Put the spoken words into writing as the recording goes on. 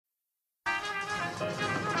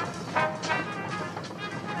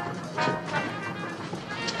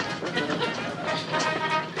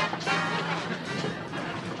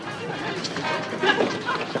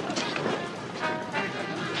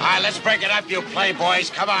let's break it up, you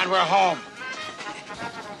playboys. Come on, we're home.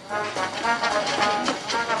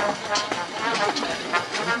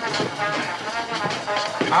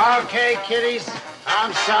 Okay, kiddies.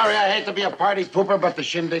 I'm sorry, I hate to be a party pooper, but the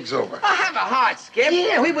shindig's over. I have a heart, Skip.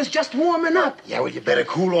 Yeah, we was just warming up. Yeah, well, you better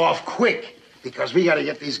cool off quick, because we gotta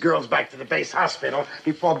get these girls back to the base hospital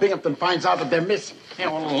before Binghamton finds out that they're missing.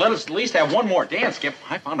 Yeah, well, let us at least have one more dance, Skip.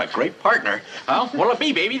 I found a great partner. What'll it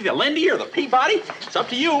be, baby? The Lindy or the Peabody? It's up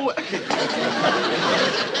to you. All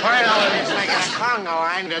right, all of you, making a conga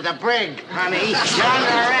line to the brig, honey. You're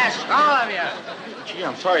under arrest, all of you. Gee,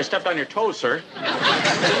 I'm sorry I stepped on your toes, sir.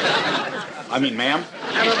 I mean, ma'am.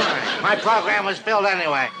 Never mind. My program was filled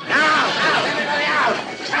anyway. Now, everybody out!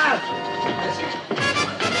 Out!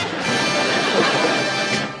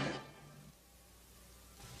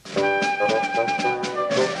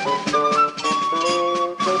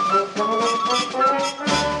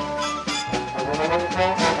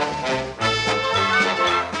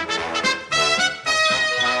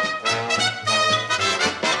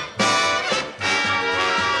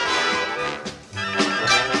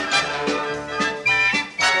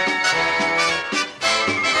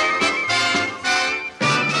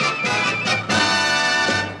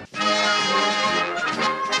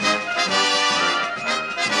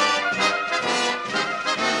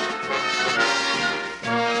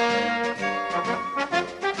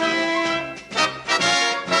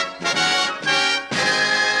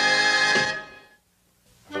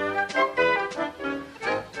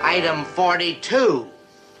 Item 42,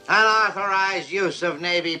 unauthorized use of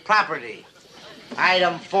Navy property.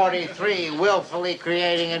 Item 43, willfully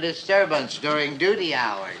creating a disturbance during duty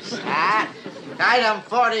hours. Item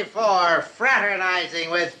 44,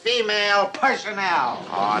 fraternizing with female personnel.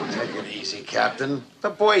 Oh, take it easy, Captain. The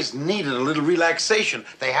boys needed a little relaxation.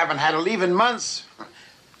 They haven't had a leave in months.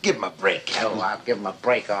 Give them a break, Captain. Oh, I'll give him a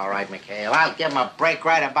break, all right, McHale. I'll give him a break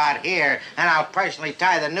right about here, and I'll personally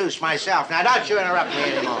tie the noose myself. Now, don't you interrupt me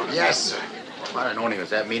anymore. Yes, sir. If I'd have known he was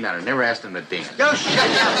that mean, I'd have never asked him to dance. You shut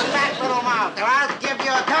your fat little mouth, or I'll give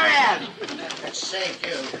you a command. Let's save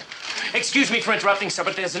you. Excuse me for interrupting, sir,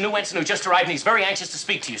 but there's a new ensign who just arrived, and he's very anxious to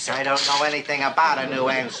speak to you, sir. I don't know anything about a new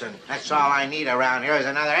ensign. That's all I need around here is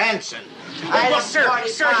another ensign. Well, sir,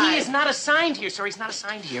 45. he is not assigned here, sir. He's not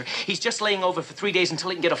assigned here. He's just laying over for 3 days until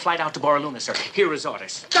he can get a flight out to Boraluna, sir. Here are his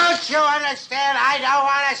orders. Don't you understand? I don't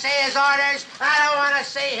want to see his orders. I don't want to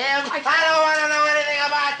see him. I don't want to know anything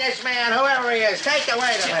about this man, whoever he is. Take it.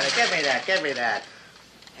 Wait a minute. Give me that. Give me that.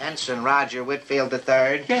 Ensign Roger Whitfield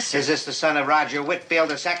III? Yes, sir. Is this the son of Roger Whitfield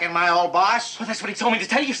II, my old boss? Well, that's what he told me to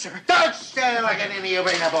tell you, sir. Don't stand there like an idiot. You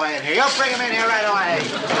bring the boy in here. You bring him in here right away.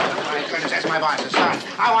 My goodness, that's my boss's son.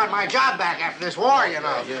 I want my job back after this war, you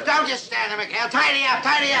know. Yeah. Don't just stand there, McHale. Tidy up,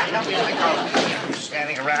 tidy up. Don't be like, oh,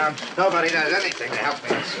 standing around. Nobody does anything to help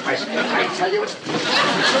me. I tell you,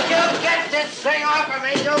 you get this thing off of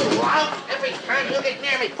me, you lout. Every time you get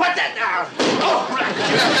near me, put that down. Oh, right.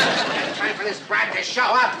 Time for this brat to show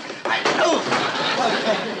up.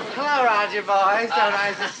 Hello, Roger, boys. So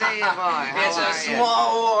nice to see you, boy. It's a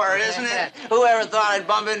small war, isn't it? Whoever thought I'd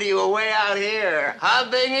bump into you way out here? Huh,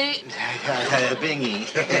 Bingy? Bingy.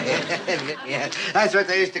 Yeah, that's what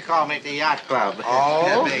they used to call me at the yacht club.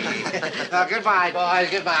 Oh? Bingy. Goodbye, boys.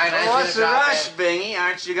 Goodbye. Nice What's to the stop rush, Bingy?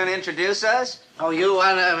 Aren't you going to introduce us? Oh, you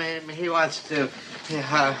want to? He wants to.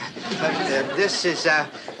 This is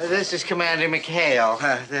Commander McHale.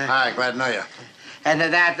 Hi, glad to know you. And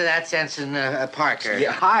that's Ensign Parker.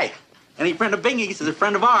 Yeah, hi. Any friend of Bingy's is a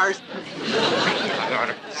friend of ours.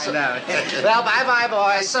 Well, bye-bye,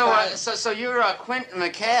 boys. So you're Quentin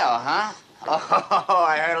McHale, huh? Oh,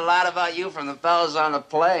 I heard a lot about you from the fellows on the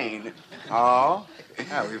plane. Oh?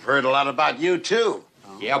 Yeah, we've heard a lot about you, too.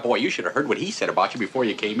 Yeah, boy, you should have heard what he said about you before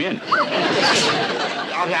you came in. Oh,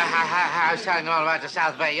 I was telling you all about the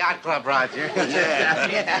South Bay Yacht Club, Roger.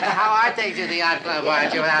 How are things at the yacht club,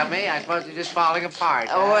 Roger, without me? I suppose they're just falling apart.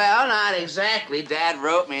 Well, not exactly. Dad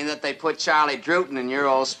wrote me that they put Charlie Druten in your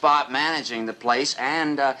old spot managing the place,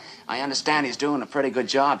 and I understand he's doing a pretty good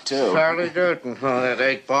job, too. Charlie Druten. Oh, that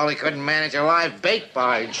 8-ball, he couldn't manage a live bait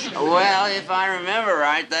barge. Well, if I remember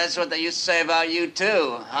right, that's what they used to say about you,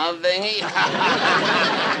 too. Huh, Bingy?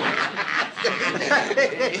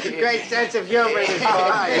 Great sense of humor, this boy.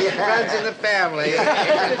 Runs in the family.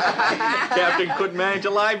 Captain couldn't manage a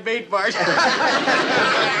live bait barge. You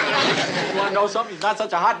want to know something? He's not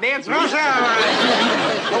such a hot dancer. No, sir.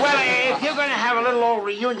 Well, if you're going to have a little old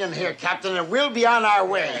reunion here, Captain, and we'll be on our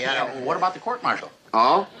way. What about the court-martial?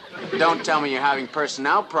 Oh? Don't tell me you're having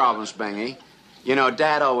personnel problems, Bingy. You know,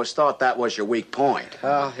 Dad always thought that was your weak point.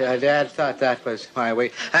 Oh, yeah, Dad thought that was my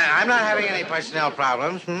week. I'm not having any personnel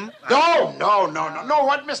problems. No.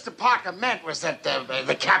 What Mr. Parker meant was that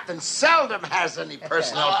the captain seldom has any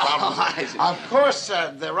personnel problems. Of course,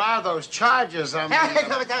 there are those charges. Hey,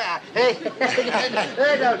 there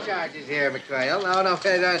are no charges here, McHale. No,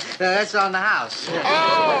 that's on the house.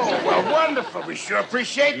 Oh, well, wonderful. We sure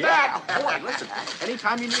appreciate that. Boy, listen,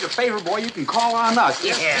 anytime you need a favor, boy, you can call on us.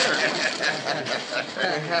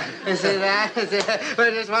 Is it that?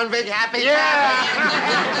 We're just one big happy Big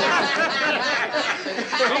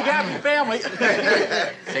happy family.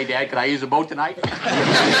 Say, Dad, could I use the boat tonight? Bye-bye.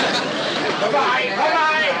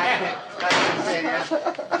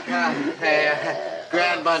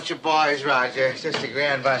 Grand bunch of boys, Roger. Just a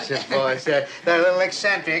grand bunch of boys. They're a little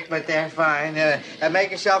eccentric, but they're fine.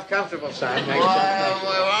 Make yourself comfortable, son.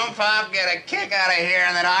 Won't Pop get a kick out of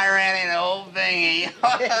hearing that I ran into old Bingy?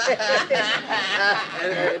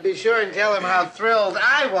 Be sure and tell him how thrilled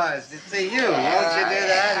I was to see you. Won't you do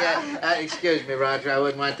that? Excuse me, Roger. I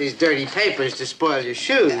wouldn't want these dirty papers to spoil your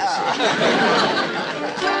shoes.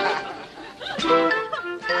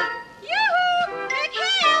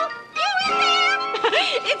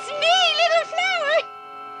 It's me, Little Flower.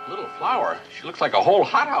 Little Flower? She looks like a whole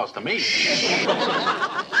hothouse to me.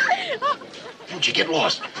 Don't you get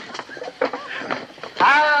lost.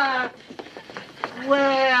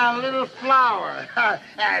 Well, Little Flower,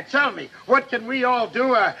 tell me, what can we all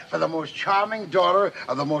do for the most charming daughter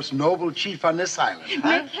of the most noble chief on this island?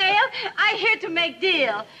 McHale, I here to make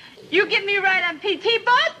deal. You give me right on PT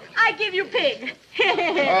boat, I give you pig.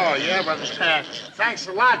 Oh, yeah, but thanks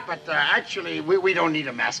a lot, but actually, we don't need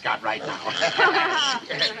a mascot right now.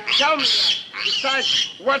 Tell me,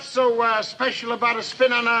 besides, what's so special about a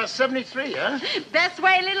spin on 73, huh? Best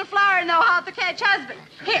way Little Flower know how to catch husband.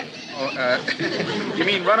 Here. You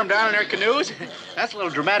mean run them down in their canoes? That's a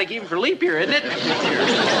little dramatic even for leap year, isn't it?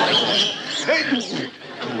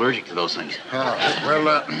 I'm allergic to those things.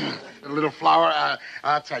 Well, Little Flower,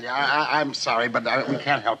 I'll tell you, I'm sorry, but we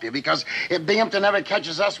can't help you because if Binghamton ever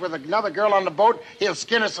catches us with another girl on the boat, he'll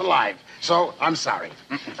skin us alive. So, I'm sorry.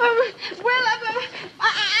 I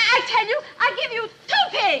tell you, I give you 2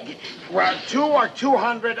 pig. Well, 2 or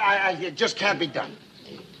 200, it just can't be done.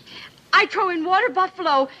 I throw in water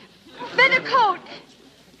buffalo, feather coat,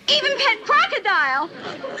 even pet crocodile.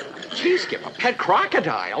 Gee, Skip, a pet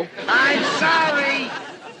crocodile? I'm sorry.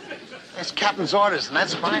 That's captain's orders, and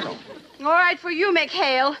that's final. All right for you,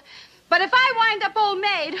 McHale. But if I wind up old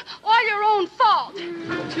maid, all your own fault.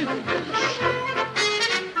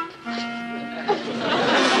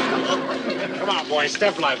 Come on, boys,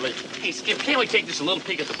 step lively. Hey, Skip, can't we take this a little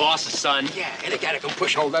peek at the boss's son? Yeah, and gotta go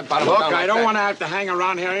push hold that bottom. Look, I don't want to have to hang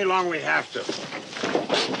around here any longer. We have to.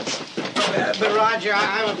 But, Roger,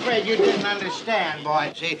 I'm afraid you didn't understand,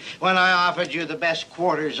 boy. See, when I offered you the best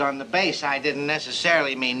quarters on the base, I didn't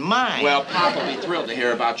necessarily mean mine. Well, Pop will be thrilled to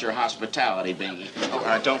hear about your hospitality, Bingy.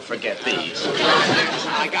 Oh, don't forget these.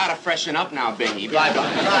 I gotta freshen up now, Bingy. Bye-bye.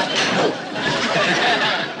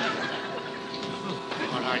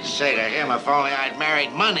 What I'd say to him if only I'd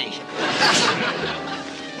married money.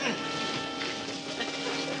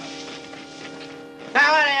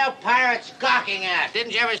 Now, what are you pirates gawking at?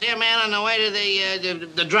 Didn't you ever see a man on the way to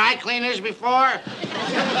the dry cleaners before?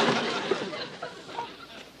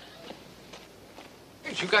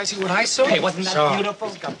 Did you guys see what I saw? Hey, wasn't that beautiful?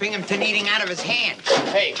 He's got Binghamton eating out of his hand.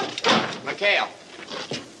 Hey, McHale,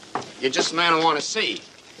 you're just the man I want to see.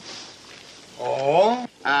 Oh?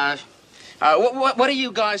 What do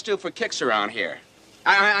you guys do for kicks around here?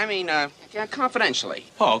 I mean, confidentially.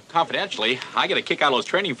 Oh, confidentially, I get a kick out of those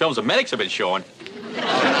training films the medics have been showing. Oh,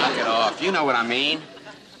 knock it off. You know what I mean.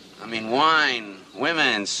 I mean, wine,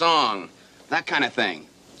 women, song, that kind of thing.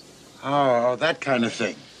 Oh, that kind of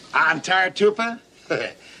thing. On Taratupa?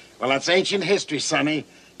 Well, that's ancient history, Sonny.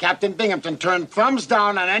 Captain Binghamton turned thumbs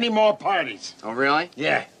down on any more parties. Oh, really?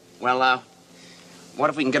 Yeah. Well, what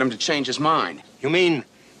if we can get him to change his mind? You mean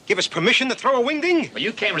give us permission to throw a wingding? Well,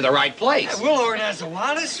 you came to the right place. We'll organize the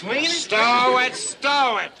water, swinging it.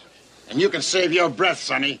 Stow it. And you can save your breath,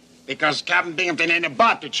 Sonny, because Captain Binghamton ain't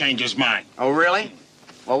about to change his mind. Oh, really?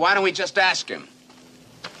 Well, why don't we just ask him?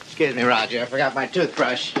 Excuse me, Roger. I forgot my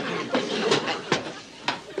toothbrush.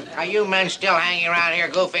 Are you men still hanging around here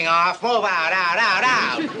goofing off? Move out.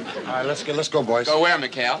 All right, let's go, boys. Go where,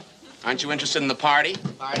 McHale? Aren't you interested in the party?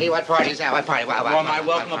 Party? What party is that? What party? Well, my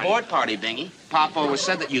welcome aboard party, Bingy. Pop always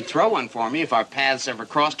said that you'd throw one for me if our paths ever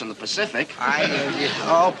crossed in the Pacific.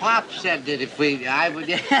 Pop said that if I would...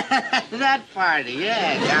 that party,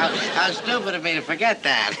 yes. How stupid of me to forget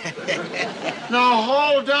that. Now,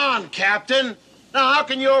 hold on, Captain. Now, how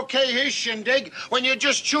can you okay his shindig when you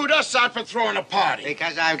just chewed us out for throwing a party?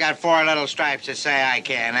 Because I've got 4 little stripes to say I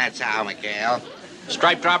can. That's how, McHale.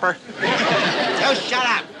 Stripe dropper? Oh, shut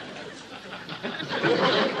up.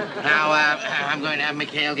 Now, I'm going to have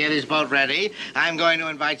McHale get his boat ready. I'm going to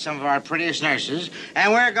invite some of our prettiest nurses,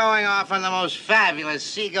 and we're going off on the most fabulous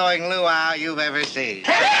seagoing luau you've ever seen.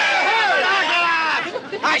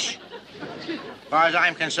 Hush! As far as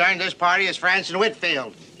I'm concerned, this party is Francis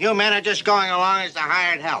Whitfield. You men are just going along as the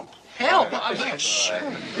hired help. Help?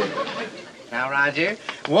 Now, Roger,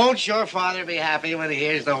 won't your father be happy when he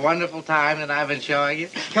hears the wonderful time that I've been showing you?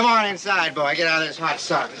 Come on inside, boy. Get out of this hot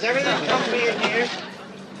sun. Is everything comfy in here?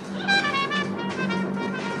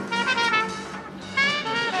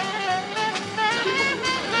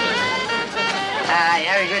 You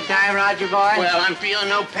having a good time, Roger, boy? Well, I'm feeling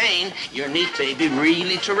no pain. Your neat baby,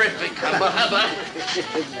 really terrific. Hubba, hubba.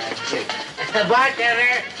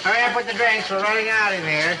 Bartender, hurry up with the drinks. We're running out in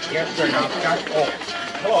here. Yes, sir.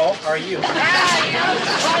 Hello, how are you? Hey,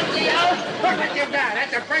 look what you've done.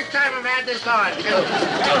 That's the first time I've had this on, too.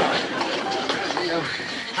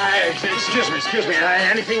 Excuse me.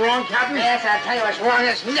 Anything wrong, Captain? Yes, I'll tell you what's wrong.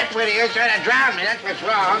 This nitwit here is trying to drown me. That's what's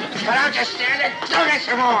wrong. But I'll just stand it. Go get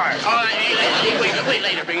some more. Wait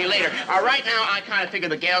later, bring you later. Right now, I kind of figure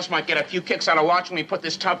the gals might get a few kicks out of watching me put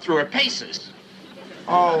this tub through her paces.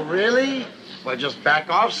 Oh, really? Well, just back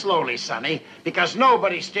off slowly, Sonny, because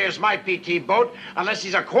nobody steers my PT boat unless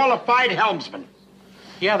he's a qualified helmsman.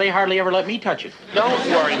 Yeah, they hardly ever let me touch it. Don't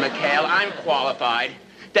worry, McHale. I'm qualified.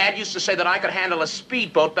 Dad used to say that I could handle a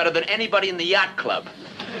speedboat better than anybody in the yacht club.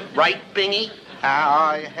 Right, Bingy?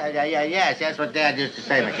 Yes, that's what Dad used to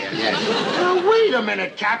say, McHale, yes. Now, wait a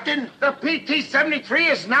minute, Captain. The PT-73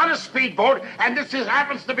 is not a speedboat, and this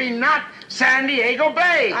happens to be not San Diego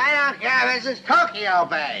Bay. I don't care. This is Tokyo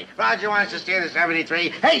Bay. Roger wants to steer the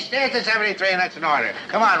 73. He steers the 73, and that's an order.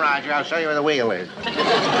 Come on, Roger. I'll show you where the wheel is.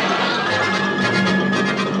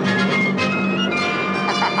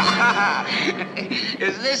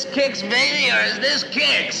 Is this Kicks, baby, or is this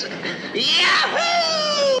Kicks?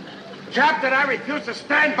 Yahoo! Captain, I refuse to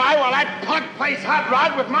stand by while that pug plays hot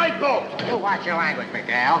rod with my boat. You watch your language,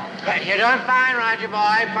 McHale. You're doing fine, Roger,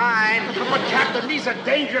 boy. Fine. But, Captain, these are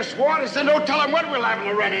dangerous waters, and don't tell them what we're liable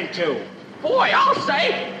to run into. Boy, I'll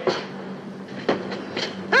say.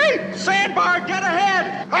 Hey, sandbar, get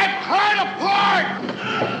ahead! I'm hard apart!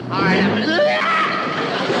 All right.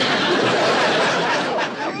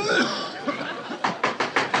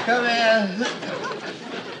 Come here.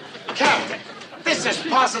 Captain, this is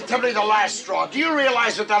positively the last straw. Do you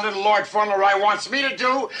realize what that little Lord Fauntleroy wants me to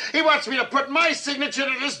do? He wants me to put my signature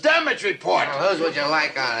to this damage report. Well, whose would you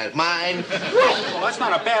like on it? Mine? Well, that's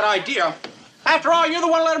not a bad idea. After all, you're the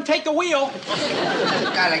one who let him take the wheel.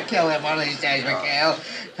 Gotta kill him one of these days, McHale.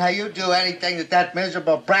 Now, you do anything that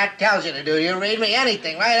miserable brat tells you to do. You read me?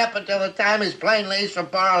 Anything, right up until the time his plane leaves for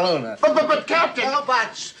Baraluna. But, Captain... No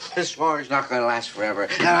buts. This war is not going to last forever,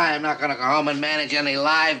 and I am not going to go home and manage any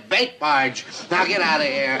live bait barge. Now, get out of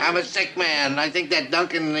here. I'm a sick man. I think that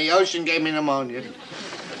Duncan in the ocean gave me pneumonia.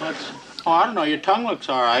 Oh, I don't know. Your tongue looks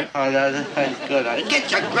all right. Oh, that's good.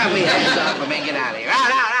 Get your grubby hands off of me and get out of here.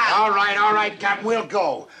 Out. All right, Captain, we'll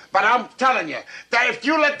go. But I'm telling you that if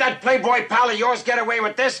you let that playboy pal of yours get away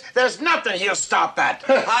with this, there's nothing he'll stop at.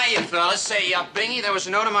 Hiya, fellas. Say, Bingy, there was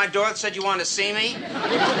a note on my door that said you wanted to see me.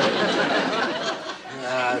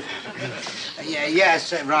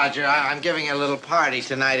 Yes, Roger. I'm giving a little party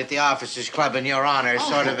tonight at the Officers' Club in your honor.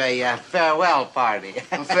 Sort of a farewell party.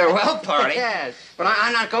 A farewell party? Yes. But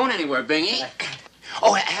I'm not going anywhere, Bingy.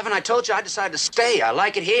 Oh, haven't I told you I decided to stay? I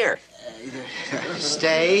like it here.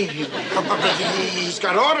 Stay? But he's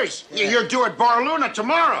got orders. You're due at Baraluna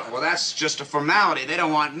tomorrow. Well, that's just a formality. They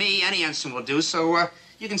don't want me. Any ensign will do, so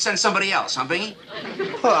you can send somebody else, huh, Bingy?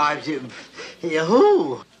 Well,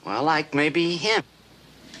 who? Well, like maybe him.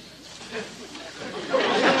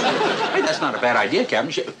 Hey, that's not a bad idea,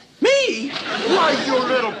 Captain. Me? Why, you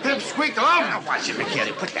little pipsqueak. Now, watch it,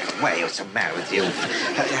 McHale. Put that away. What's the matter with you?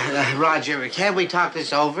 Roger, can't we talk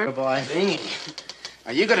this over, boy?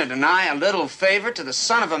 Are you going to deny a little favor to the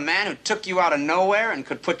son of a man who took you out of nowhere and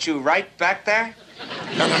could put you right back there?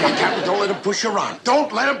 No, Captain, don't let him push you around.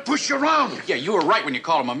 Don't let him push you around. Yeah, you were right when you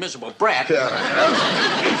called him a miserable brat.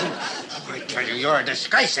 I tell you, you're a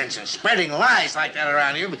disgrace, Ensign, spreading lies like that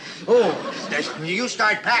around you. Oh, you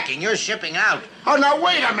start packing. You're shipping out. Oh, now,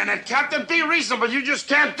 wait a minute, Captain. Be reasonable. You just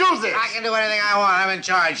can't do this. I can do anything I want. I'm in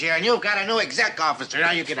charge here, and you've got a new exec officer.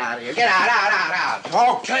 Now you get out of here. Get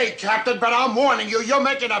out. Okay, Captain, but I'm warning you. You're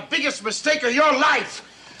making the biggest mistake of your life.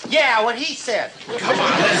 Yeah, what he said. Come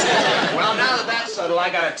on, let's go. Well, now that that's settled, I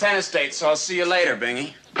got a tennis date, so I'll see you later,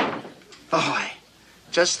 Bingy. Boy,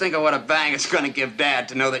 Just think of what a bang it's going to give Dad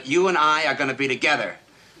to know that you and I are going to be together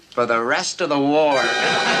for the rest of the war.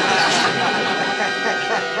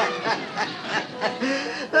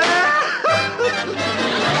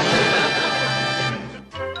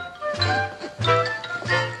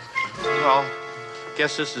 Well,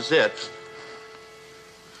 guess this is it.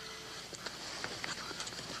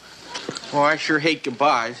 Well, I sure hate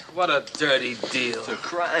goodbyes. What a dirty deal. It's a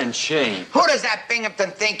crying shame. Who does that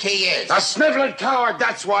Binghamton think he is? A sniveling coward,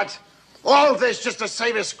 that's what. All this just to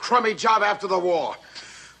save his crummy job after the war.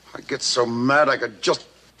 I get so mad I could just...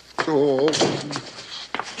 Oh,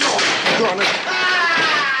 darn it.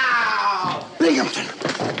 Ow! Binghamton.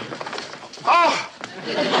 Oh!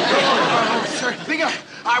 Oh, sir. Binghamton.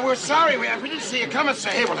 We're sorry. We didn't see you coming, sir.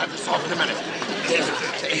 Hey, we'll have this off in a minute.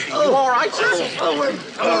 You all right, sir? All right.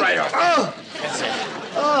 All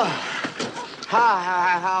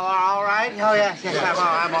right? Oh, yes,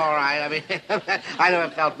 I'm all right. I mean, I never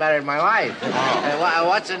felt better in my life.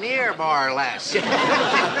 What's an ear, more or less? Yes.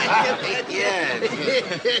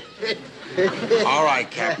 All right,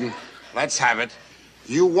 Captain. Let's have it.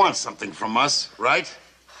 You want something from us, right?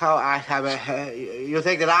 Oh, I have a... you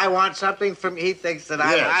think that I want something from... He thinks that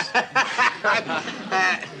I... Yes.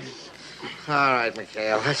 All right,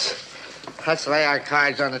 McHale. Let's lay our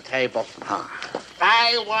cards on the table.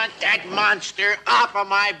 I want that monster off of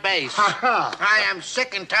my base. I am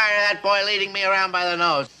sick and tired of that boy leading me around by the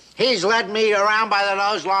nose. He's led me around by the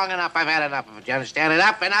nose long enough. I've had enough of it. You understand?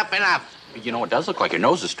 Enough. You know, it does look like your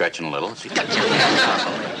nose is stretching a little.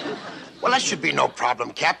 Well, that should be no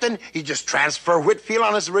problem, Captain. You just transfer Whitfield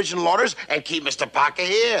on his original orders and keep Mr. Parker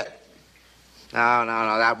here. No,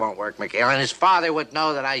 that won't work, McHale. And his father would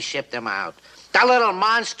know that I shipped him out. The little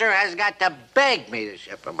monster has got to beg me to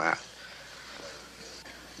ship him out.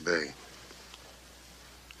 Beg.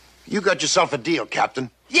 You got yourself a deal,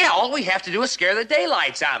 Captain. Yeah, all we have to do is scare the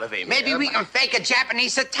daylights out of him. Maybe we can fake a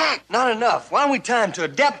Japanese attack. Not enough. Why don't we tie him to a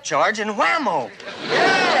depth charge and whammo?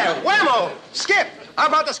 Yeah, whammo! Skip! How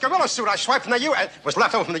about this gorilla suit I swiped from the U.S. was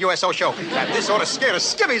left over from the USO show? This ought to scare the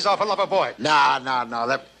skivvies off a lover boy. No.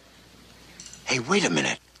 That... Hey, wait a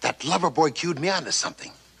minute. That lover boy cued me onto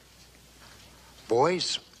something.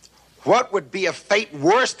 Boys, what would be a fate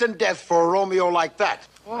worse than death for a Romeo like that?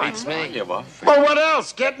 Beats me. Well, what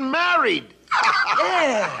else? Getting married.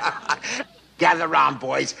 Yeah. Gather round,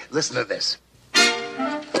 boys. Listen to this.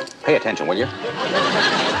 Pay attention, will you?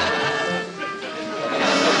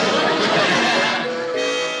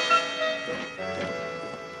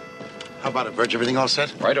 How about it, Virg? Everything all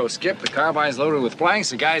set? Righto, Skip. The carbine's loaded with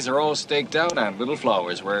blanks. The guys are all staked out, and little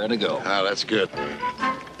flowers ready to go. Oh, that's good.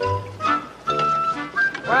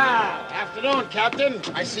 Well, afternoon, Captain.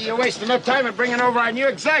 I see you wasting no time in bringing over our new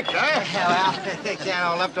exec, huh? Well, can't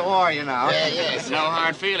hold up to war, you know. Yes. No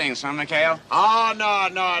hard feelings, huh, McHale? Oh,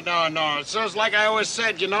 no. So it's like I always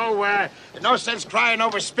said, you know, no sense crying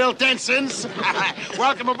over spilt ensigns.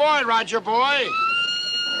 Welcome aboard, Roger boy.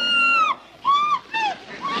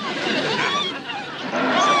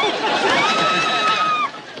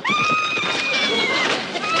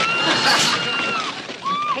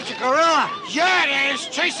 It's a gorilla. Yeah, it is.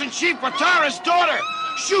 Chasing sheep with Tara's daughter.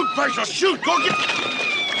 Shoot, Virgil, shoot. Go get...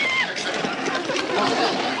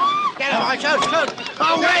 Get him, shoot.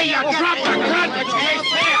 Away, you drop the gun.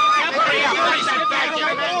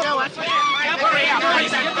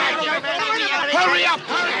 Hurry up.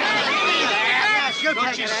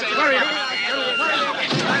 Don't you say. Hurry up.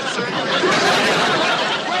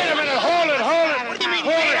 Wait a minute. Hold it. What do you mean,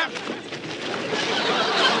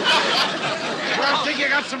 I think you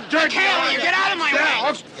got some dirt. Hell, you get out of my way.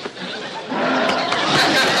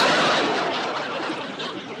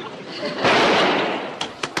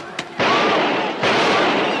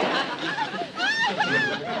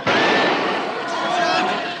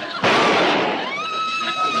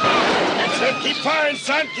 That's it. Keep firing,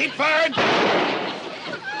 son. Keep firing.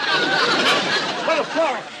 Little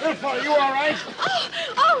Flora, you all right? Oh,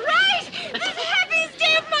 all right. This is the happiest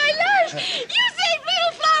day of my life. You saved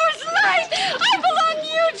Little Flower's life. I belong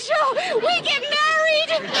you, Joe. We get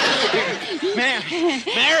married.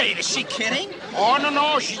 Married? Is she kidding? Oh,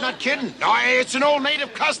 no, she's not kidding. No, it's an old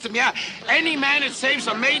native custom, yeah. Any man that saves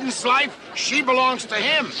a maiden's life, she belongs to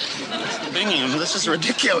him. Bingham, this is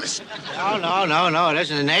ridiculous. No, it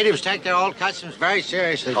isn't. The natives take their old customs very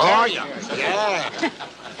seriously. Oh, yeah.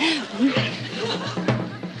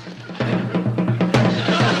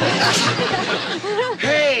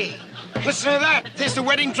 Hey, listen to that. There's the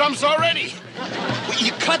wedding drums already.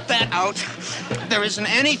 You cut that out. There isn't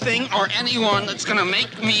anything or anyone that's gonna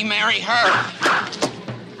make me marry her.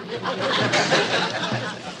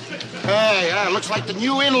 Hey, looks like the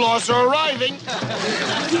new in-laws are arriving.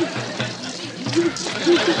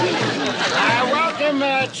 Welcome,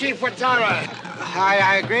 Chief Watara.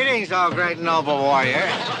 Hi, greetings, oh great noble warrior.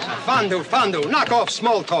 Fandu, knock off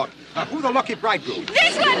small talk. Who the lucky bridegroom?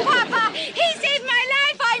 This one, Papa. He saved my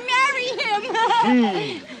life. I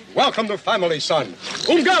marry him. Welcome to family, son.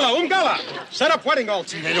 Umgala. Set up wedding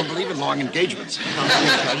altars. They don't believe in long engagements.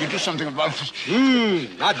 You do something about it.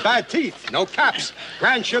 Not bad teeth. No caps.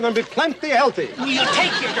 Grandchildren be plenty healthy. Will you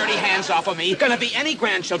take your dirty hands off of me? Gonna be any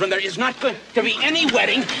grandchildren. There is not going to be any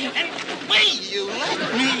wedding. And will you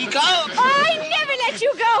let me go? I never let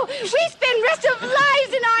you go. We spend rest of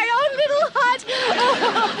lives in our own little hut.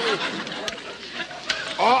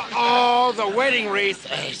 Uh-oh, the wedding wreath.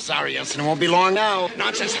 Hey, sorry, Elson, it won't be long now.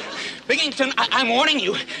 Nonsense. Binghamton, I'm warning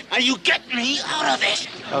you. You get me out of this.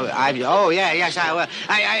 Yes, I will.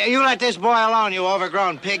 You let this boy alone, you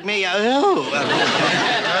overgrown pygmy.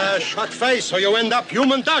 Shut face, or you end up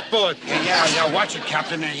human dartboard. Yeah, watch it,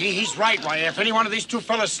 Captain. He's right. Why, if any one of these two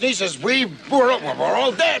fellas sneezes, we're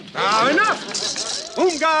all dead. Now, enough.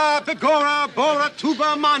 Unga, Begora, Bora,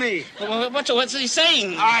 Tuba, Mani. What's he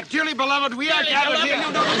saying? Dearly beloved, we are gathered here.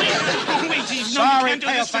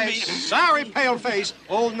 Sorry, paleface.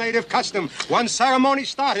 Old native custom. Once ceremony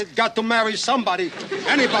started, got to marry somebody.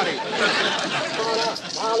 Anybody.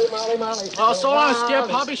 Oh, so long,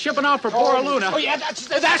 Skip. I'll be shipping out for Boraluna. Oh, yeah,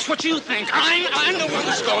 that's what you think. I'm the one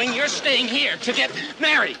who's going. You're staying here to get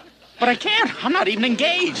married. But I can't. I'm not even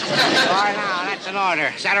engaged. All right, now, that's an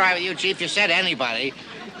order. Is that all right with you, Chief? You said anybody.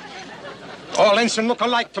 All ensign look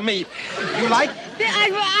alike to me. You like? I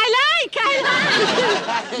like.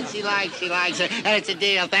 She likes it. And it's a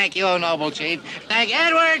deal. Thank you, noble chief. Thank you,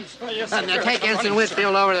 Edwards. Now take Ensign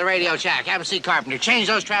Whitfield over to the radio shack. Have him see Carpenter. Change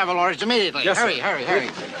those travel orders immediately. Yes, hurry.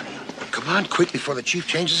 Come on, quick, before the chief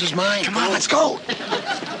changes his mind. Come on, let's go.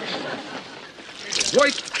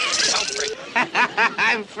 Wait.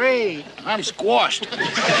 I'm free. I'm squashed.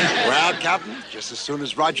 Well, Captain, just as soon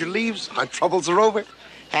as Roger leaves, our troubles are over.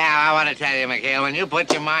 Hal, I want to tell you, McHale, when you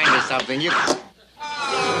put your mind to something, you...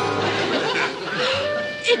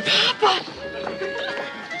 Papa.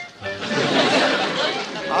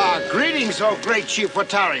 Greetings, oh great Chief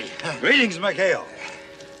Watari. Greetings, McHale.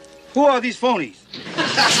 Who are these phonies?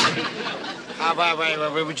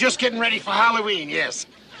 We were just getting ready for Halloween, yes.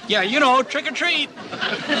 Yeah, you know, trick or treat.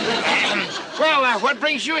 Well, what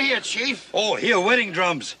brings you here, Chief? Oh, here, wedding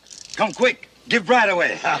drums. Come quick. Give bride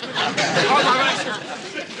away.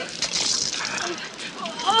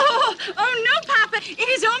 Oh, no, Papa. It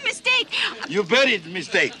is all mistake. You bet it's a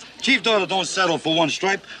mistake. Chief daughter don't settle for one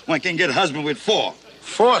stripe. One can get husband with 4.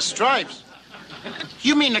 4 stripes?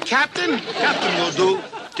 You mean the captain? Captain will do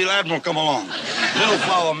till Admiral come along. Little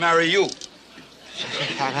flower marry you.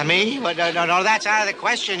 Me? No, that's out of the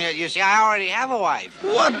question. You see, I already have a wife.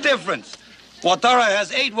 What difference? Watara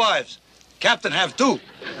has 8 wives. Captain have 2.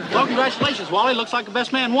 Well, congratulations, Wally. Looks like the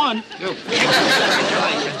best man won.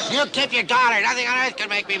 Congratulations. You tip your daughter. Nothing on earth can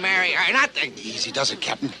make me marry her. Nothing. Easy does it,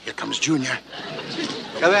 Captain. Here comes Junior.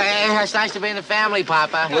 It's nice to be in the family,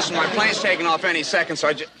 Papa. Listen, my plane's taking off any second,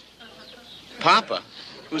 so Papa?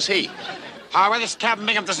 Who's he? Well, this is Captain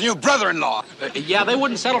Binghamton's new brother-in-law. Yeah, they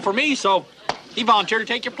wouldn't settle for me, so he volunteered to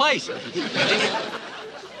take your place.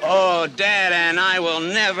 Oh, Dad, and I will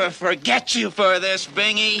never forget you for this,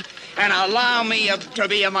 Bingy. And allow me to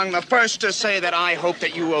be among the first to say that I hope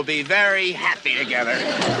that you will be very happy together.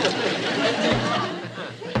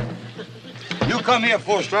 You come here,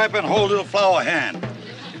 4 stripe, and hold little flower hand.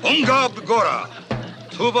 Unga Begora.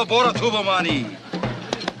 Tuba Bora Tuba Mani.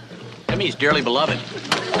 That means dearly beloved.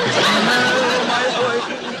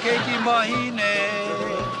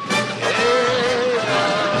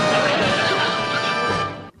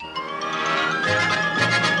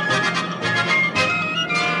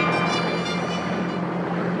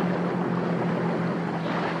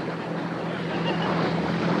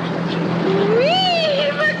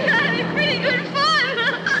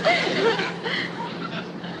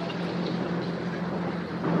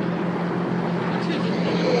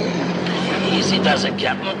 Easy does it,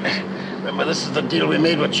 Captain. Remember, this is the deal we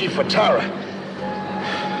made with Chief Watara.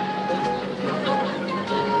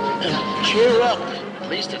 Cheer up. At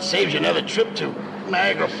least it saves you another trip to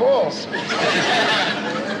Niagara Falls.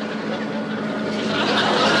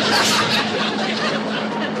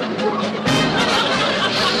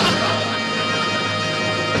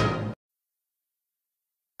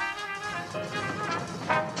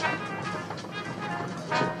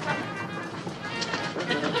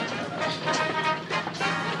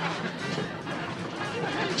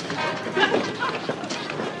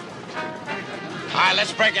 All right,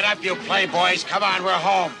 let's break it up, you playboys. Come on, we're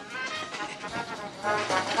home.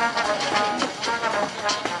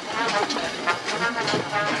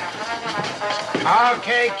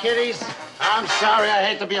 Okay, kiddies. I'm sorry, I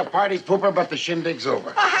hate to be a party pooper, but the shindig's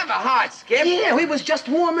over. Oh, have a heart, Skip. Yeah, we was just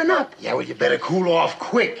warming up. Yeah, well, you better cool off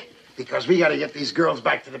quick, because we gotta get these girls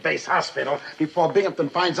back to the base hospital before Binghamton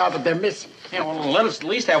finds out that they're missing. Yeah, well, let us at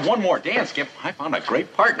least have one more dance, Skip. I found a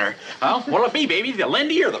great partner. Well, what'll it be, baby? The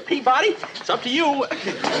Lindy or the Peabody? It's up to you. All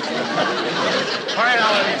right,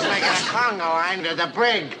 all of you, making a conga line to the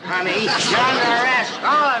brig, honey. You're under arrest,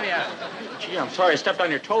 all of you. Gee, I'm sorry I stepped on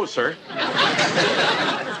your toes, sir.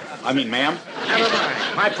 I mean, ma'am. Never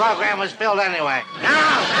mind. My program was filled anyway. Now,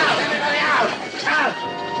 out, everybody out! Out!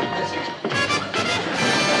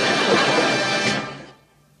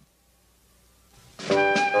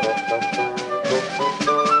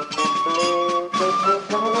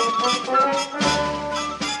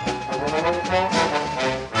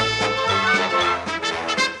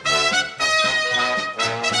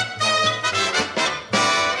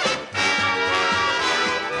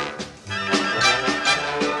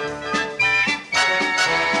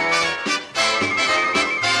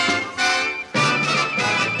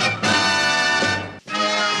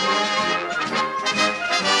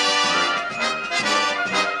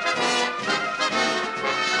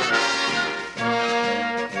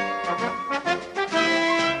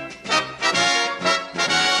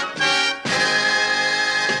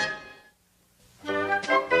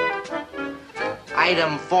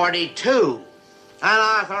 Item 42,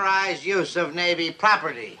 unauthorized use of Navy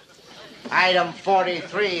property. Item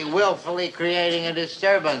 43, willfully creating a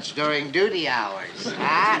disturbance during duty hours.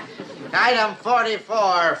 Item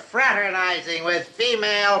 44, fraternizing with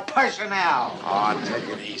female personnel. Oh, take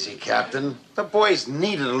it easy, Captain. The boys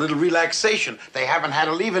needed a little relaxation. They haven't had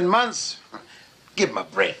a leave in months. Give them a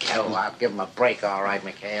break. Oh, I'll give them a break, all right,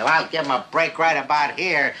 McHale. I'll give them a break right about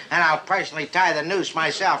here, and I'll personally tie the noose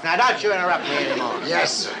myself. Now, don't you interrupt me anymore.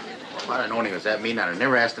 Yes, sir. If I'd have known he was that mean, I'd have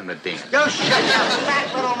never asked him to dance. You shut your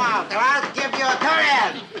fat little mouth, or I'll give you a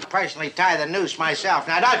turn. Personally tie the noose myself.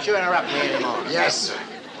 Now, don't you interrupt me anymore. Yes, sir.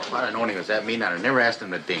 If I'd have known he was that mean, I'd have never asked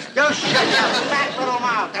him to dance. You shut your fat little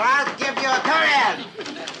mouth, or I'll give you a turn.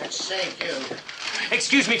 Let's save you.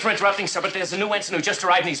 Excuse me for interrupting, sir, but there's a new ensign who just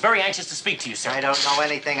arrived, and he's very anxious to speak to you, sir. I don't know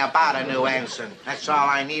anything about a new ensign. That's all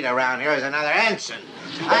I need around here is another ensign.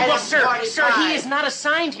 Well, sir, he is not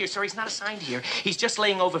assigned here, sir. He's not assigned here. He's just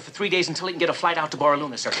laying over for 3 days until he can get a flight out to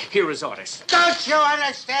Boraluna, sir. Here are his orders. Don't you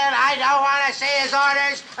understand? I don't want to see his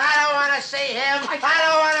orders. I don't want to see him. I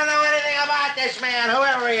don't want to know anything about this man,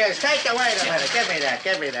 whoever he is. Wait a minute. Give me that.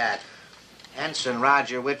 Give me that. Ensign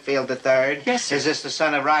Roger Whitfield III? Yes, sir. Is this the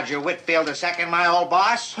son of Roger Whitfield II, my old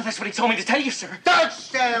boss? Well, that's what he told me to tell you, sir. Don't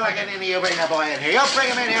stand there like an idiot. You bring the boy in here. You'll bring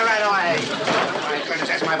him in here right away. My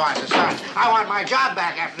goodness, that's my boss's son. I want my job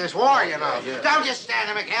back after this war, you know. Yeah. Don't just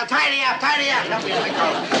stand there, McHale. Tidy up, tidy up. Don't be like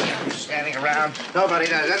standing around. Nobody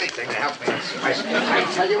does anything to help me. I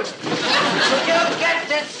tell you what. You get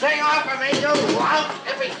this thing off of me, you lump.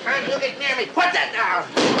 Every time you get near me, put that down.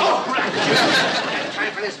 Oh,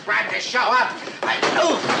 time for this brat to show up.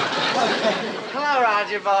 Hello,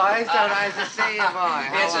 Roger, boys. So nice to see you, boy.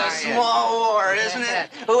 It's a small war, isn't it?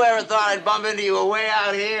 Whoever thought I'd bump into you way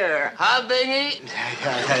out here? Huh, Bingy?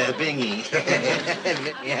 Bingy.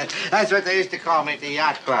 Yeah, that's what they used to call me at the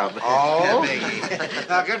yacht club. Oh? Bingy.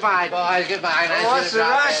 Goodbye, boys. Goodbye. Nice What's to the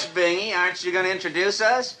drop rush, Bingy? Aren't you going to introduce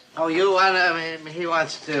us? Oh, you want to? He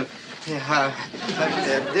wants to.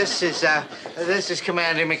 This is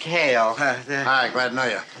Commander McHale. Hi, glad to know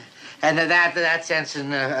you. And that's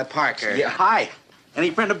Ensign Parker. Yeah, hi. Any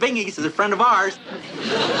friend of Bingy's is a friend of ours.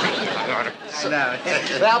 No.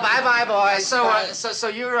 Well, bye-bye, boys. So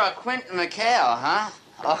you're Quentin McHale, huh?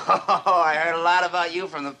 Oh, I heard a lot about you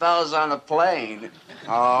from the fellas on the plane.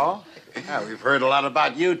 Oh? Yeah, we've heard a lot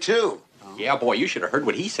about you, too. Yeah, boy, you should have heard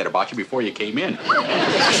what he said about you before you came in.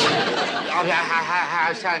 I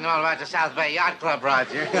was telling you all about the South Bay Yacht Club,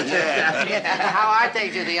 Roger. How are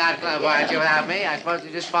things at the yacht club, Roger, without me? I suppose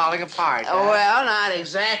you're just falling apart. Well, not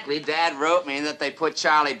exactly. Dad wrote me that they put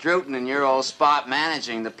Charlie Druten in your old spot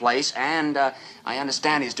managing the place, and I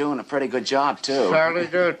understand he's doing a pretty good job, too. Charlie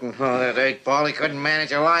Druten. Oh, that 8-ball, he couldn't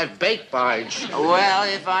manage a live bait barge. Well,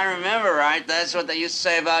 if I remember right, that's what they used to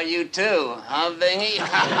say about you, too. Huh, Bingy?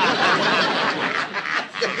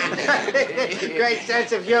 Great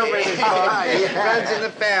sense of humor, this boy. Runs in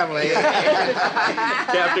the family.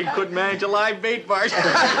 Captain couldn't manage a live bait barge. You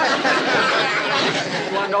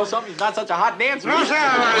want to know something? He's not such a hot dancer. No, sir.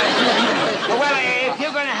 Well, if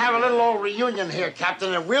you're going to have a little old reunion here,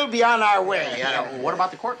 Captain, we'll be on our way. What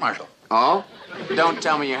about the court-martial? Oh? Don't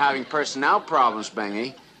tell me you're having personnel problems,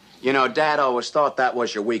 Bingy. You know, Dad always thought that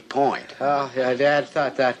was your weak point. Oh, yeah, Dad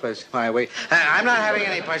thought that was my weak. I'm not having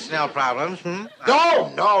any personnel problems. No.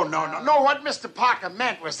 What Mr. Parker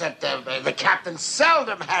meant was that the captain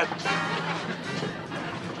seldom had.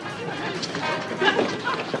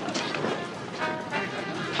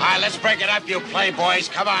 All right, let's break it up, you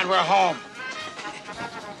playboys. Come on, we're home.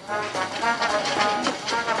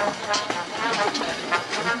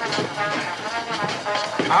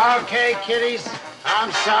 Okay, kiddies.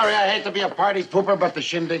 I'm sorry, I hate to be a party pooper, but the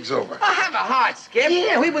shindig's over. I have a heart, Skip.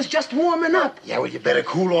 Yeah, we was just warming up. Yeah, well, you better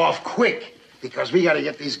cool off quick, because we gotta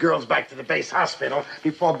get these girls back to the base hospital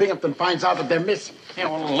before Binghamton finds out that they're missing. Yeah,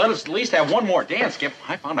 well, let us at least have one more dance, Skip.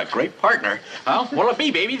 I found a great partner. What'll it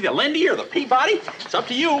be, baby? The Lindy or the Peabody? It's up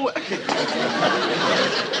to you. All right,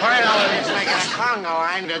 all of you, making a conga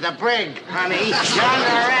line to the brig, honey. You're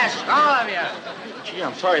under arrest, all of you. Gee,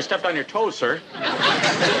 I'm sorry I stepped on your toes, sir.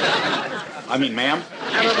 I mean, ma'am.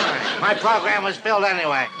 Never mind. My program was filled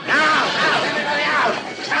anyway. Now, everybody out!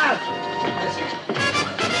 Out!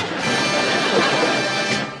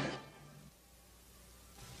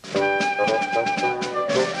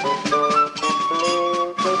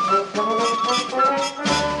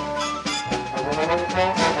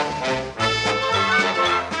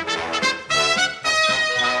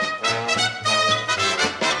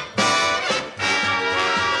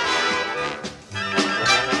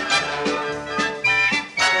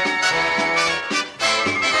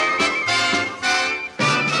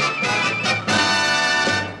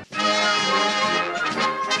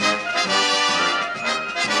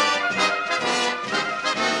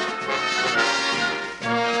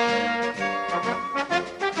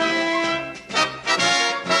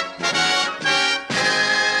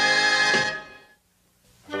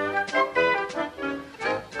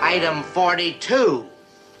 Item 42,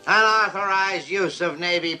 unauthorized use of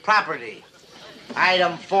Navy property.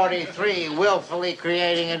 Item 43, willfully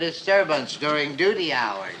creating a disturbance during duty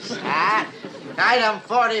hours. Item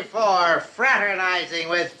 44, fraternizing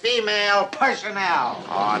with female personnel.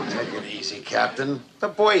 Oh, take it easy, Captain. The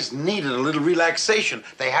boys needed a little relaxation.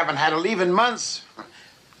 They haven't had a leave in months.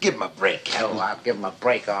 Give them a break, Captain. Oh, I'll give them a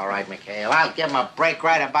break, all right, McHale. I'll give them a break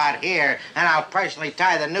right about here, and I'll personally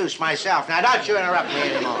tie the noose myself. Now, don't you interrupt me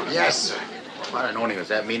anymore. Yes, sir. If I'd have known he was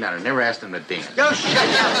that mean, I'd have never asked him to dance. You shut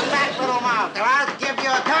your fat little mouth, or I'll give you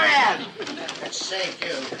a turn. Let's save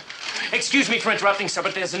you. Excuse me for interrupting, sir,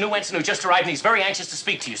 but there's a new ensign who just arrived, and he's very anxious to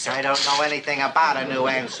speak to you, sir. I don't know anything about a new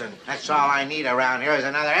ensign. That's all I need around here is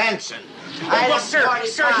another ensign. Well, sir,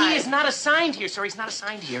 he is not assigned here, sir. He's not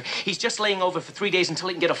assigned here. He's just laying over for 3 days until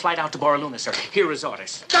he can get a flight out to Boraluna, sir. Here are his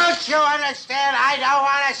orders. Don't you understand? I don't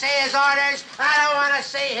want to see his orders. I don't want to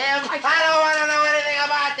see him. I don't want to know anything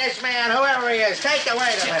about this man, whoever he is. Wait a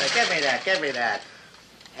minute. Give me that.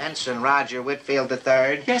 Ensign Roger Whitfield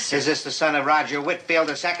III? Yes, sir. Is this the son of Roger Whitfield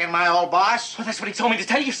II, my old boss? Well, that's what he told me to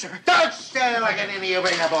tell you, sir. Don't stand there like an idiot. You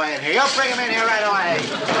bring the boy in here. You bring him in here right away.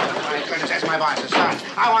 My goodness, that's my boss's son.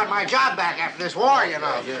 I want my job back after this war, you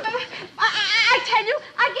know. I tell you,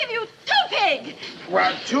 I give you 2 pig.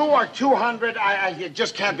 Well, 2 or 200, it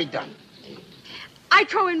just can't be done. I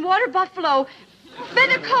throw in water buffalo,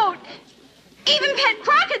 feather coat, even pet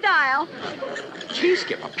crocodile. Gee,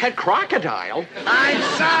 Skip, a pet crocodile? I'm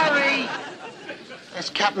sorry. That's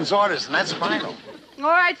Captain's orders, and that's final.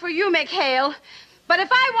 All right for you, McHale. But if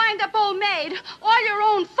I wind up old maid, all your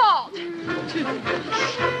own fault.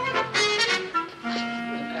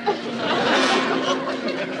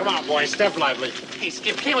 Come on, boys, step lively. Hey,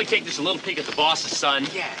 Skip, can't we take this little peek at the boss's son?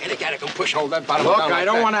 Yeah, any guy that can push hold that bottle Look, down I like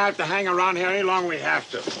don't that. want to have to hang around here any longer. We have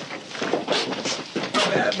to.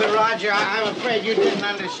 But, Roger, I'm afraid you didn't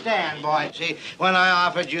understand, boy. See, when I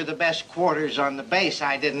offered you the best quarters on the base,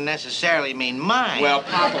 I didn't necessarily mean mine. Well,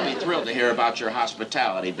 Pop will be thrilled to hear about your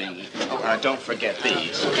hospitality, Bingy. Oh, don't forget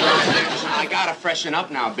these. I gotta freshen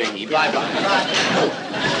up now, Bingy. Bye-bye.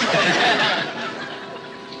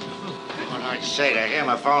 What I'd say to him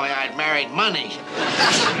if only I'd married money.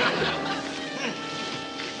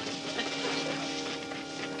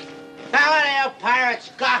 Now, what are you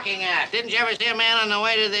pirates gawking at? Didn't you ever see a man on the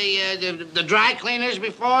way to the dry cleaners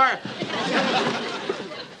before?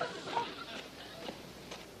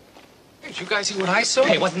 Did you guys see what I saw?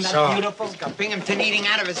 Hey, wasn't that beautiful? He's got Binghamton eating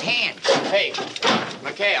out of his hand. Hey,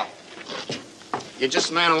 McHale, you're just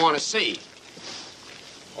the man I want to see.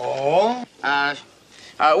 Oh?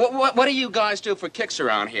 What do you guys do for kicks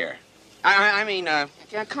around here? I mean,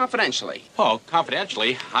 confidentially. Oh,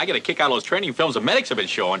 confidentially, I get a kick out of those training films the medics have been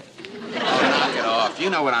showing. Oh, knock it off. You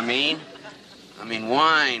know what I mean. I mean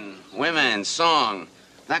wine, women, song,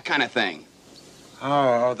 that kind of thing.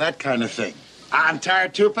 Oh, that kind of thing. On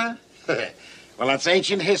Taratupa? Well, that's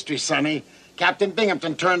ancient history, Sonny. Captain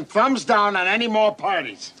Binghamton turned thumbs down on any more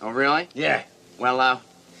parties. Oh, really? Yeah. Well,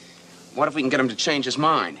 what if we can get him to change his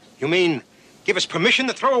mind? You mean give us permission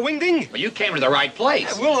to throw a wingding? Well, you came to the right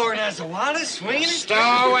place. We'll organize the wildest swinging.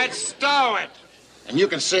 Stow it, stow it. And you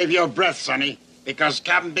can save your breath, Sonny, because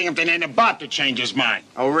Captain Binghamton ain't about to change his mind.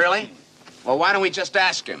 Oh, really? Well, why don't we just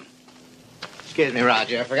ask him? Excuse me,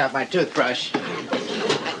 Roger. I forgot my toothbrush.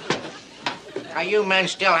 Are you men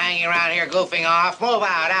still hanging around here goofing off? Move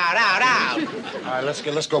out. All right, let's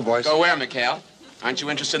go, boys. Go where, McHale? Aren't you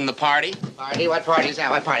interested in the party? Party? What party's that?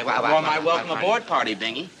 What party? Well, my welcome aboard party,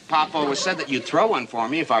 Bingy. Papa always said that you'd throw one for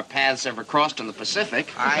me if our paths ever crossed in the Pacific.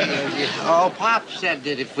 Pop said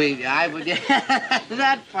that if I would...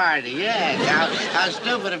 that party, yeah. How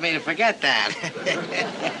stupid of me to forget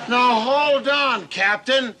that. Now, hold on,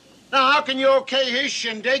 Captain. Now, how can you okay his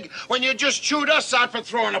shindig when you just chewed us out for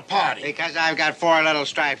throwing a party? Because I've got 4 little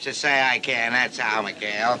stripes to say I can. That's how,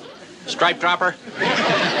 McHale. Stripe dropper?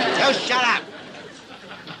 Oh, shut up.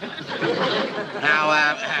 Now,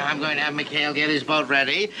 I'm going to have McHale get his boat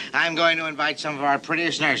ready. I'm going to invite some of our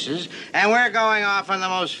prettiest nurses, and we're going off on the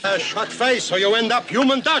most... Shut face, or you end up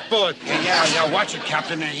human dartboard. Yeah, watch it,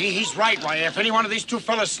 Captain. He's right. Why, if any one of these 2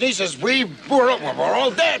 fellas sneezes, we're all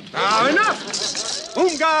dead. Now, enough.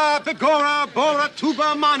 Unga, Begora, Bora,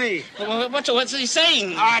 Tuba, Mani. What's he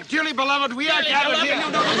saying? Dearly beloved, we are gathered here.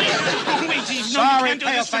 Sorry,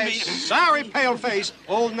 Paleface. Sorry, Paleface.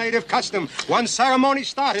 Old native custom. Once ceremony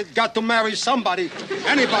started, got to marry somebody.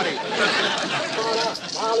 Anybody.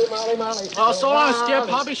 Oh, so long,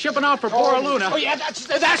 Skip. I'll be shipping out for Boraluna. Oh, yeah,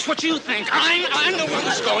 that's what you think. I'm the one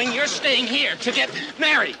who's going. You're staying here to get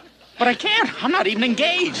married. But I can't. I'm not even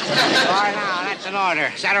engaged. All right, now, that's an order.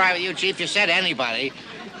 Is that all right with you, Chief? You said anybody.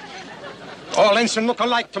 All ensign look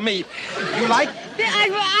alike to me. You like? I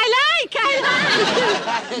like.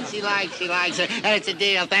 She likes it. And it's a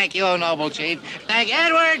deal. Thank you, noble chief. Thank you,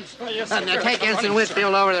 Edwards. Now take Ensign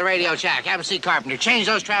Whitfield over to the radio shack. Have him see Carpenter. Change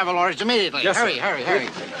those travel orders immediately. Yes, hurry.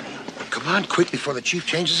 Come on, quick, before the chief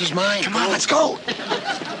changes his mind. Come on, let's go.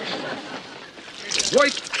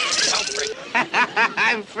 Wait.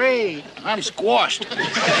 I'm free. I'm squashed.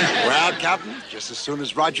 Well, Captain, just as soon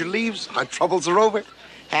as Roger leaves, our troubles are over.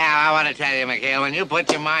 Hal, I want to tell you, McHale, when you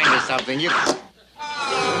put your mind to something, you...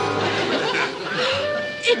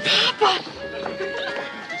 Papa!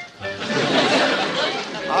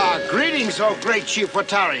 Greetings, oh great Chief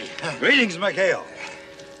Watari. Greetings, McHale.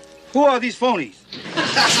 Who are these phonies?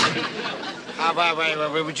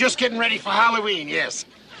 We were just getting ready for Halloween, yes.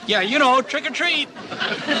 Yeah, you know, trick or treat.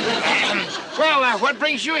 Well, what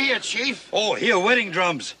brings you here, Chief? Oh, here, wedding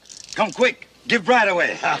drums. Come quick. Give Brad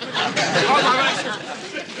away.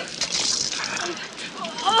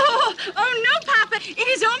 Oh, no, Papa. It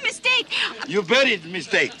is our mistake. You bet it's a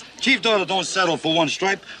mistake. Chief daughter don't settle for 1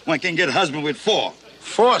 stripe. One can get a husband with 4.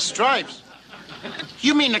 4 stripes?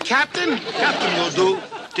 You mean the captain? Captain will do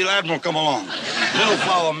till Admiral come along. Little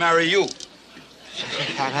flower marry you.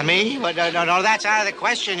 Me? No, that's out of the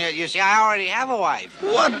question. You see, I already have a wife.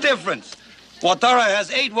 What difference? Watara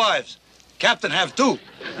has 8 wives. Captain have 2.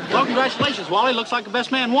 Well, congratulations, Wally. Looks like the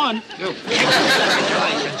best man won. You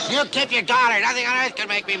tip your daughter. Nothing on earth can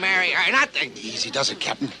make me marry her. Nothing. Easy does it,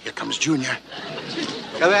 Captain. Here comes Junior.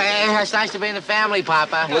 It's nice to be in the family,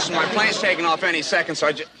 Papa. Listen, my plane's taking off any second,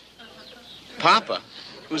 so Papa?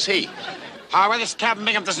 Who's he? Well, this is Captain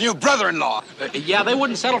Binghamton's new brother-in-law. Yeah, they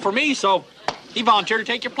wouldn't settle for me, so he volunteered to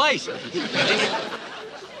take your place.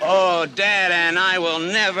 Oh, Dad and I will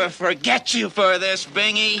never forget you for this,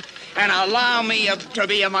 Bingy. And allow me to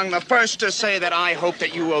be among the first to say that I hope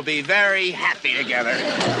that you will be very happy together.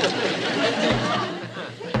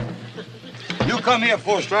 You come here,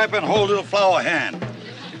 4 stripe, and hold little flower hand.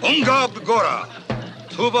 Unga Begora.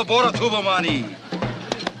 Tuba Bora Tuba Mani.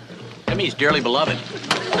 That means dearly beloved.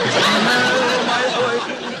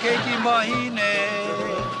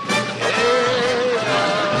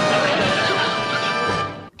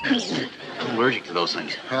 I'm allergic to those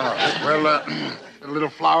things. Little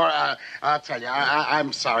flower, I'll tell you,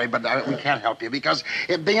 I'm sorry, but we can't help you because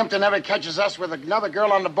if Binghamton ever catches us with another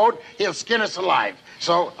girl on the boat, he'll skin us alive.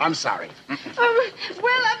 So I'm sorry. I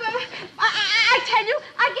tell you,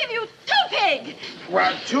 I give you 2 pig.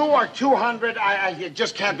 Well, 2 or 200, it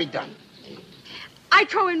just can't be done. I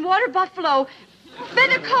throw in water buffalo,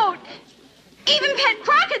 feather coat, even pet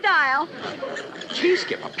crocodile. Gee,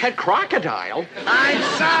 Skip, a pet crocodile? I'm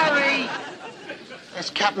sorry.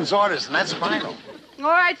 That's Captain's orders, and that's final. All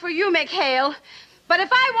right for you, McHale. But if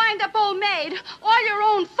I wind up old maid, all your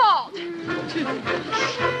own fault.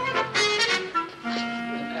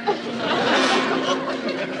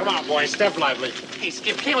 Come on, boys, step lively. Hey,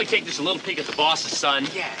 Skip, can't we take this a little peek at the boss's son?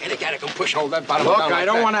 Yeah, any guy that can push hold that bottom Look, down I like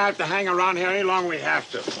don't that. want to have to hang around here any longer. We have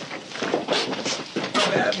to.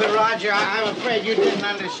 But, Roger, I'm afraid you didn't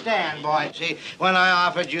understand, boy. See, when I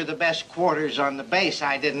offered you the best quarters on the base,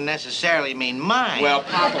 I didn't necessarily mean mine. Well,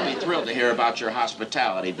 Pop will be thrilled to hear about your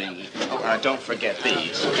hospitality, Bingy. Oh, don't forget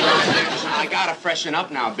these. I gotta freshen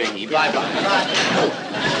up now, Bingy. Bye-bye.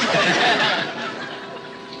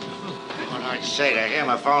 What I'd say to him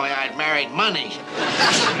if only I'd married money.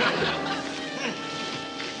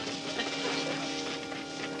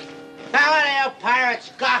 Now, what are you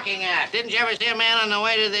pirates gawking at? Didn't you ever see a man on the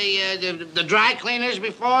way to the dry cleaners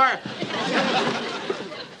before?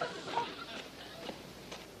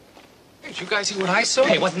 Did you guys see what I saw?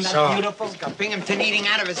 Hey, wasn't that beautiful? He's got Binghamton eating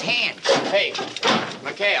out of his hand. Hey,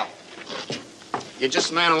 McHale. You're just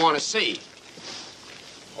the man I want to see.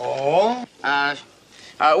 Oh?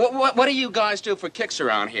 What do you guys do for kicks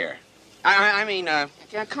around here? I mean,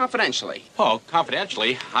 confidentially. Oh,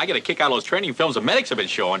 confidentially, I get a kick out of those training films the medics have been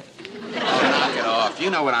showing. Oh, knock it off. You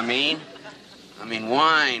know what I mean. I mean,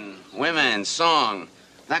 wine, women, song,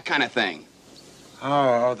 that kind of thing.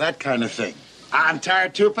 Oh, that kind of thing. Entire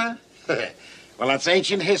tupa? Well, that's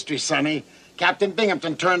ancient history, Sonny. Captain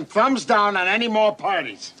Binghamton turned thumbs down on any more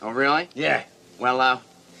parties. Oh, really? Yeah. Well,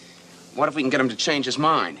 what if we can get him to change his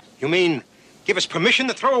mind? You mean give us permission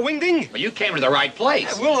to throw a wingding? Well, you came to the right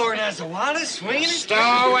place. We'll organize the wildest swinging.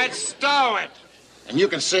 Stow it, stow it. And you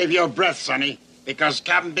can save your breath, Sonny, because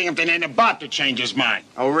Captain Binghamton ain't about to change his mind.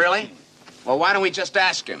 Oh, really? Well, why don't we just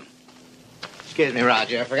ask him? Excuse me,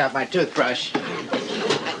 Roger. I forgot my toothbrush.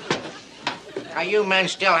 Are you men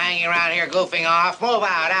still hanging around here goofing off? Move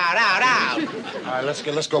out. All right,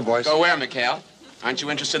 let's go, boys. Go where, McHale? Aren't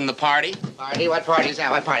you interested in the party? Party? What party's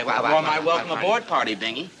that? What party? What Well, my welcome aboard party,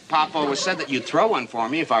 Bingy. Pop always said that you'd throw one for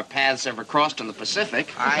me if our paths ever crossed in the Pacific.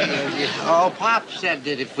 Pop said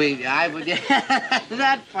that if I would...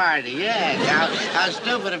 that party, yes. How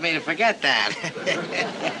stupid of me to forget that.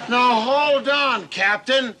 Now, hold on,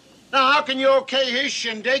 Captain. Now, how can you okay his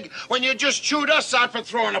shindig when you just chewed us out for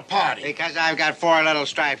throwing a party? Because I've got 4 little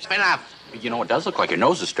stripes. Enough. You know, it does look like your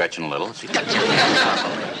nose is stretching a little.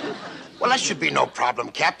 Well, that should be no problem,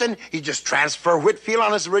 Captain. You just transfer Whitfield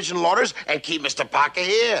on his original orders and keep Mr. Parker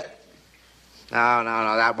here. No,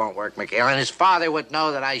 that won't work, McHale. And his father would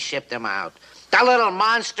know that I shipped him out. The little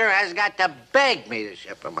monster has got to beg me to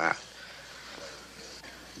ship him out.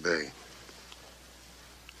 Big.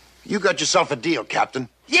 You got yourself a deal, Captain.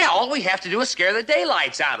 Yeah, all we have to do is scare the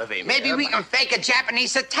daylights out of him. Maybe we can fake a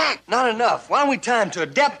Japanese attack. Not enough. Why don't we tie him to a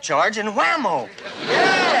depth charge and whammo?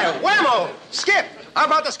 Yeah, whammo! Skip! How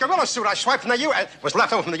about this gorilla suit I swiped from the U.S. was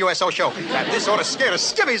left over from the USO show? This ought to scare the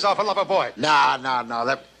skivvies off a lover boy. No,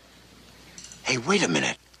 that... Hey, wait a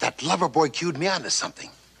minute. That lover boy cued me onto something.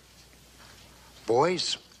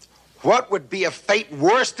 Boys, what would be a fate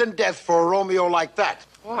worse than death for a Romeo like that?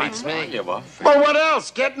 Beats me. Well, what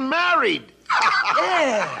else? Getting married.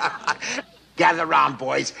 Yeah. Gather round,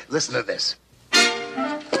 boys. Listen to this.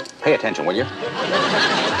 Pay attention, will you?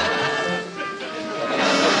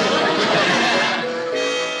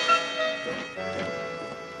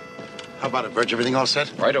 How about it, Birch? Everything all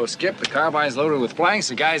set? Righto, Skip. The carbine's loaded with blanks.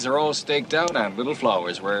 The guys are all staked out and little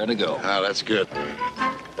flowers ready to go. Oh, that's good.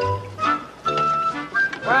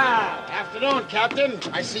 Wow, afternoon, Captain.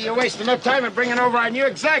 I see you're wasting no time in bringing over our new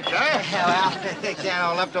exec, huh? Well, they can't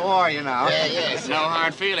hold up to war, you know. Yes. No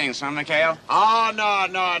hard feelings, huh, McHale? Oh,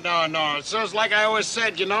 no. So it's like I always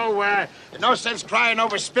said, you know, no sense crying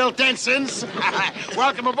over spilt ensigns.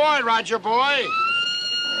 Welcome aboard, Roger boy.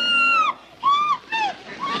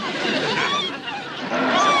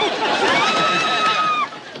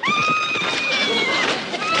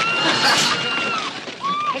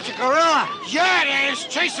 It's a gorilla. Yeah, it is.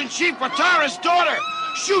 Chasing sheep with Tara's daughter.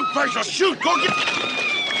 Shoot, Virgil, shoot. Go get...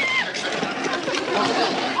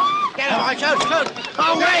 Get him, boy. Shoot.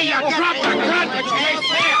 Away, you drop the gun.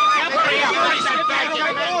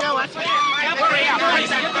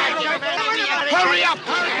 Hurry up.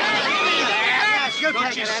 Yes, you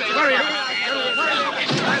take it. Hurry up.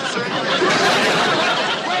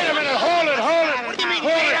 Wait a minute. Hold it. What do you mean,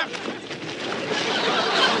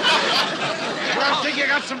 I think you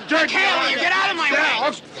got some dirt. McHale, you get out of my way.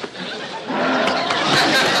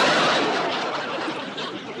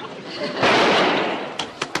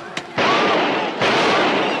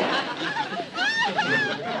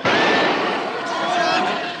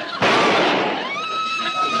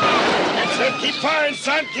 That's it. Keep firing,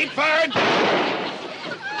 son. Keep firing.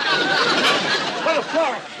 Little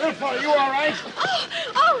Flora, you all right? Oh,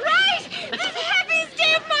 all right. This is the happiest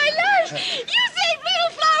day of my life. You saved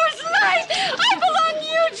little Flower's life. I'm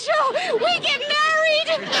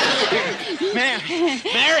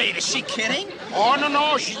Married? Is she kidding? Oh,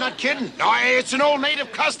 no, she's not kidding. No, it's an old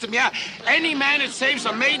native custom, yeah. Any man that saves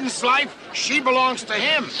a maiden's life, she belongs to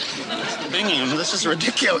him. Bingham, this is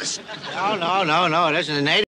ridiculous. No, it isn't a native.